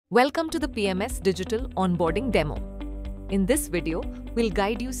Welcome to the PMS Digital Onboarding Demo. In this video, we'll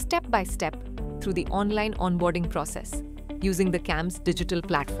guide you step by step through the online onboarding process using the CAMS digital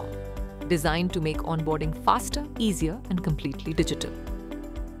platform, designed to make onboarding faster, easier, and completely digital.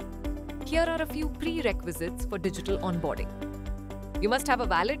 Here are a few prerequisites for digital onboarding. You must have a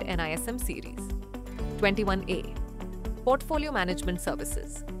valid NISM series. 21A. Portfolio Management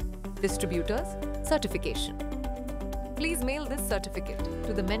Services. Distributors, Certification. Please mail this certificate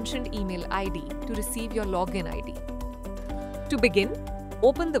to the mentioned email ID to receive your login ID. To begin,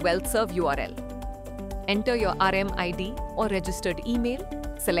 open the WellServe URL. Enter your RM ID or registered email,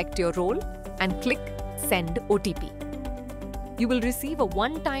 select your role, and click Send OTP. You will receive a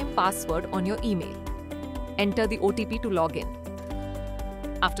one-time password on your email. Enter the OTP to log in.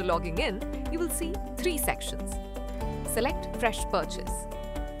 After logging in, you will see three sections. Select Fresh Purchase.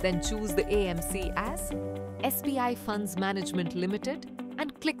 Then choose the AMC as SBI Funds Management Limited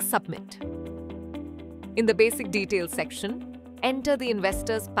and click Submit. In the Basic Details section, enter the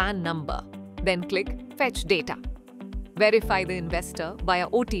investor's PAN number, then click Fetch Data. Verify the investor via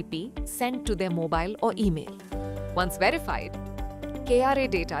OTP sent to their mobile or email. Once verified, KRA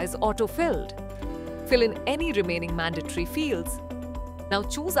data is auto-filled. Fill in any remaining mandatory fields. Now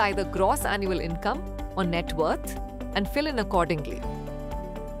choose either gross annual income or net worth and fill in accordingly.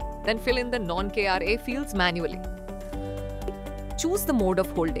 Then fill in the non-KRA fields manually. Choose the mode of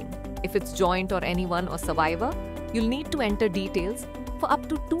holding. If it's joint or anyone or survivor, you'll need to enter details for up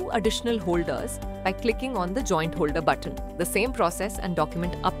to 2 additional holders by clicking on the joint holder button. The same process and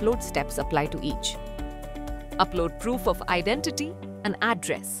document upload steps apply to each. Upload proof of identity and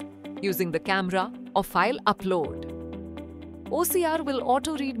address using the camera or file upload. OCR will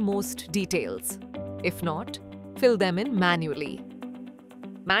auto-read most details. If not, fill them in manually.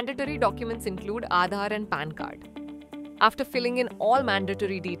 Mandatory documents include Aadhaar and PAN card. After filling in all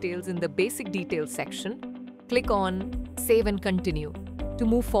mandatory details in the Basic Details section, click on Save and Continue to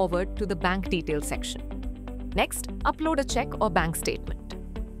move forward to the Bank Details section. Next, upload a check or bank statement.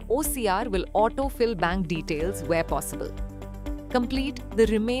 OCR will auto-fill bank details where possible. Complete the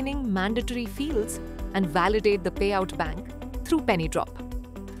remaining mandatory fields and validate the payout bank through penny drop.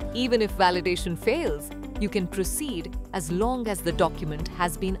 Even if validation fails, you can proceed as long as the document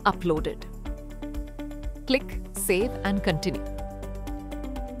has been uploaded. Click Save and Continue.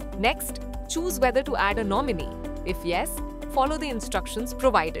 Next, choose whether to add a nominee. If yes, follow the instructions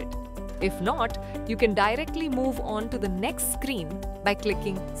provided. If not, you can directly move on to the next screen by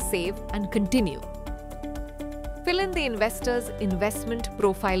clicking Save and Continue. Fill in the investor's investment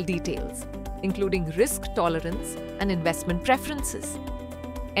profile details, including risk tolerance and investment preferences.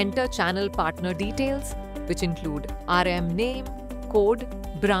 Enter channel partner details, which include RM name, code,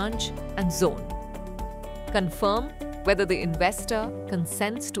 branch, and zone. Confirm whether the investor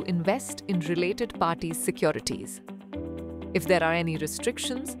consents to invest in related parties' securities. If there are any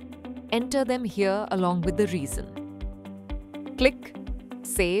restrictions, enter them here along with the reason. Click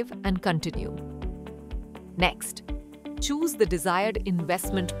Save and Continue. Next, choose the desired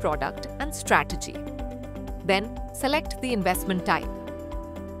investment product and strategy. Then select the investment type,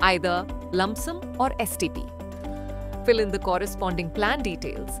 either lump sum or STP. Fill in the corresponding plan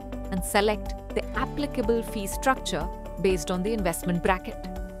details and select the applicable fee structure based on the investment bracket.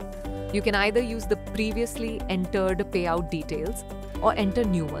 You can either use the previously entered payout details or enter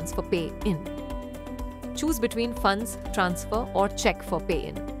new ones for pay-in. Choose between funds, transfer, or check for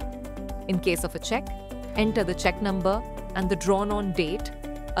pay-in. In case of a check, enter the check number and the drawn-on date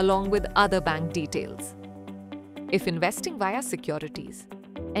along with other bank details. If investing via securities,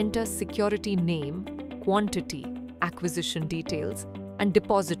 enter security name, quantity, acquisition details, and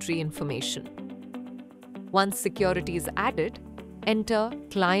depository information. Once security is added, enter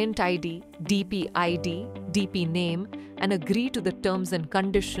client ID, DP ID, DP name, and agree to the terms and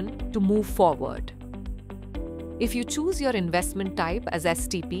condition to move forward. If you choose your investment type as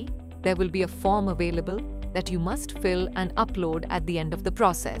STP, there will be a form available that you must fill and upload at the end of the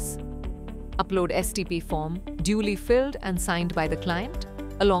process. Upload STP form duly filled and signed by the client,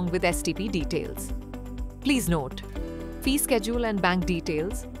 along with STP details. Please note, fee schedule and bank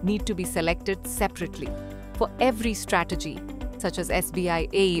details need to be selected separately for every strategy, such as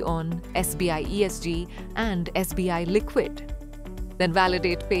SBI Aeon, SBI ESG, and SBI Liquid. Then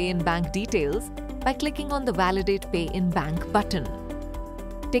validate Pay in Bank details by clicking on the Validate Pay in Bank button.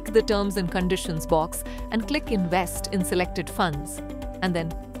 Tick the Terms and Conditions box and click Invest in selected funds, and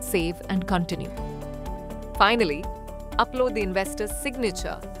then Save and Continue. Finally, upload the investor's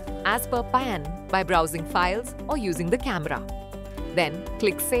signature as per PAN by browsing files or using the camera. Then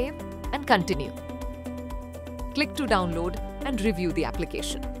click Save and Continue. Click to download and review the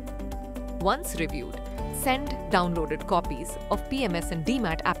application. Once reviewed, send downloaded copies of PMS and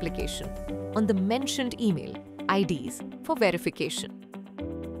DMAT application on the mentioned email IDs for verification.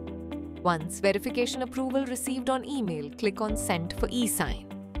 Once verification approval received on email, click on Send for e-sign.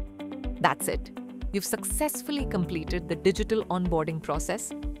 That's it. You've successfully completed the digital onboarding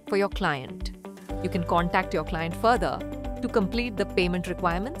process for your client. You can contact your client further to complete the payment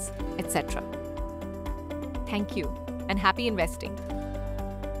requirements, etc. Thank you and happy investing.